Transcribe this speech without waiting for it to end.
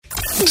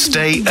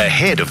Stay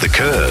ahead of the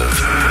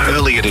curve.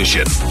 Early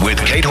Edition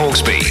with Kate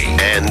Hawkesby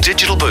and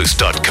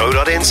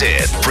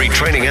digitalboost.co.nz. Free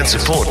training and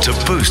support to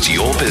boost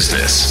your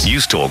business.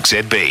 Newstalk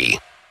ZB.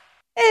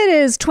 It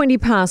is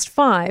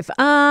 5:20.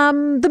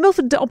 The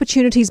Milford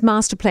Opportunities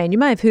Master Plan, you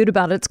may have heard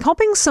about it. It's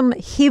copping some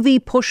heavy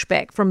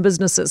pushback from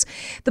businesses.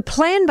 The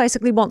plan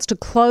basically wants to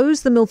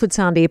close the Milford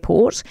Sound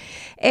Airport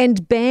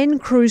and ban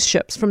cruise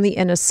ships from the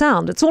inner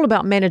sound. It's all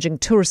about managing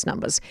tourist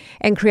numbers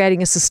and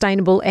creating a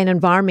sustainable and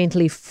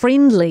environmentally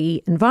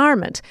friendly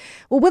environment.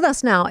 Well, with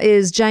us now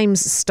is James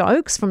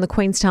Stokes from the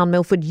Queenstown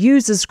Milford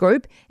Users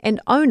Group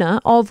and owner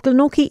of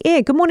Glenorchy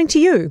Air. Good morning to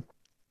you.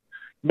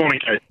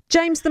 Morning, Kate.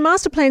 James, the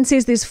master plan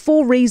says there's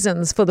 4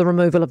 reasons for the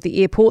removal of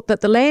the airport: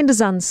 that the land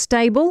is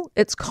unstable,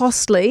 it's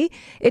costly,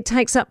 it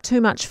takes up too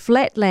much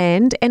flat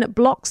land, and it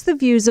blocks the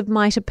views of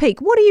Mitre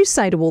Peak. What do you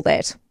say to all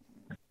that?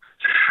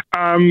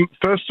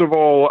 First of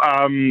all,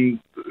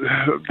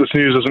 this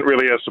news isn't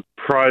really a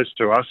surprise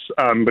to us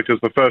because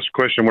the first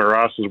question we were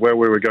asked is where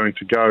we were going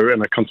to go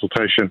in a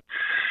consultation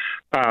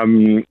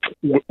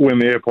when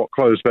the airport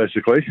closed,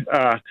 basically.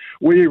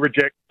 We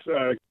reject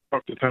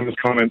Dr. Timmer's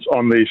comments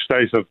on the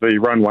state of the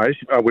runway.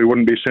 We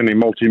wouldn't be sending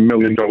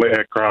multi-million-dollar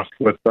aircraft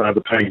with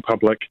the paying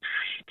public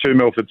to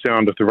Milford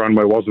Sound if the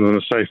runway wasn't in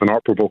a safe and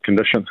operable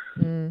condition.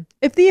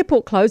 If the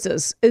airport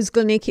closes, is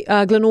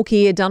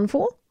Glenorchy Air done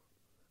for?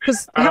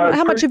 Because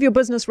how much of your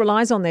business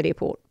relies on that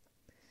airport?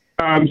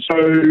 So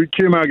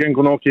QMAG and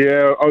Glenorchy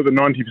Air, over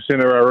 90%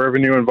 of our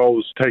revenue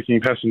involves taking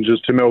passengers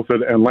to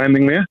Milford and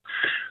landing there.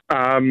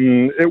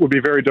 It would be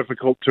very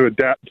difficult to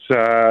adapt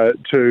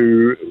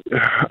to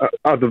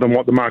other than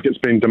what the market's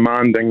been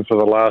demanding for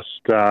the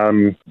last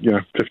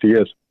 50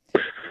 years.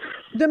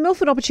 The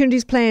Milford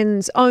Opportunities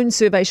Plan's own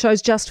survey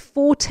shows just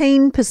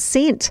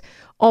 14%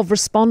 of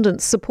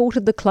respondents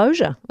supported the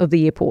closure of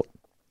the airport.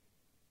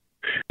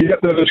 Yeah,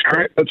 that is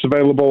correct. That's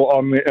available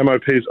on the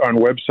MOP's own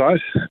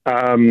website.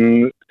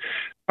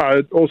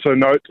 I'd also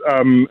note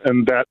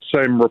in that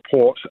same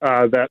report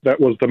that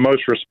was the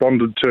most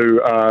responded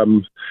to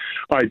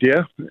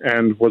idea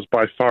and was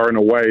by far and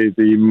away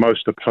the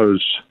most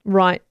opposed.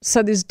 Right.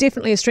 So there's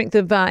definitely a strength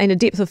of and a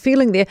depth of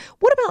feeling there.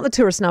 What about the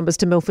tourist numbers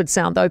to Milford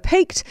Sound, though?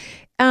 Peaked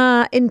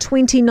in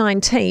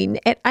 2019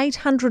 at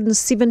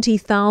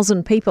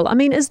 870,000 people. I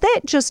mean, is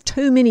that just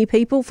too many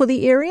people for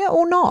the area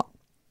or not?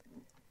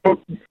 Well,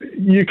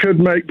 you could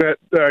make that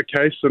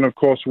case, and of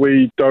course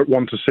we don't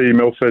want to see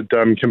Milford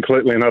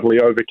completely and utterly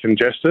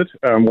over-congested,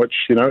 which,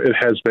 it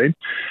has been.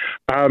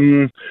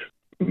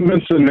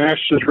 Mr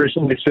Nash has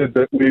recently said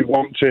that we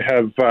want to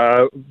have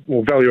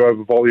value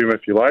over volume,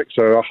 if you like,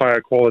 so a higher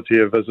quality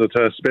of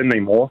visitor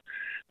spending more.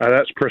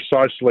 That's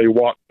precisely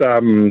what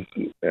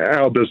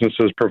our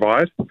businesses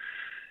provide.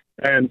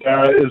 And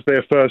is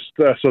their first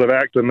sort of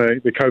act in the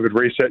COVID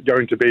reset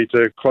going to be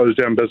to close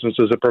down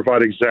businesses that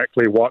provide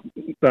exactly what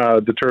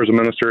the Tourism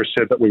Minister has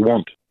said that we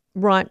want?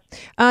 Right.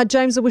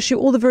 James, I wish you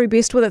all the very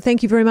best with it.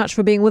 Thank you very much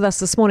for being with us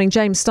this morning.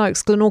 James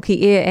Stokes,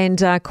 Glenorchy Air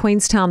and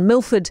Queenstown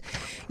Milford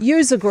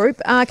User Group.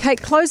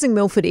 Kate, closing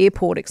Milford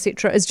Airport,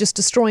 etc., is just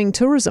destroying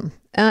tourism.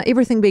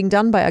 Everything being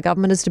done by our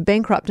government is to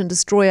bankrupt and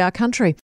destroy our country.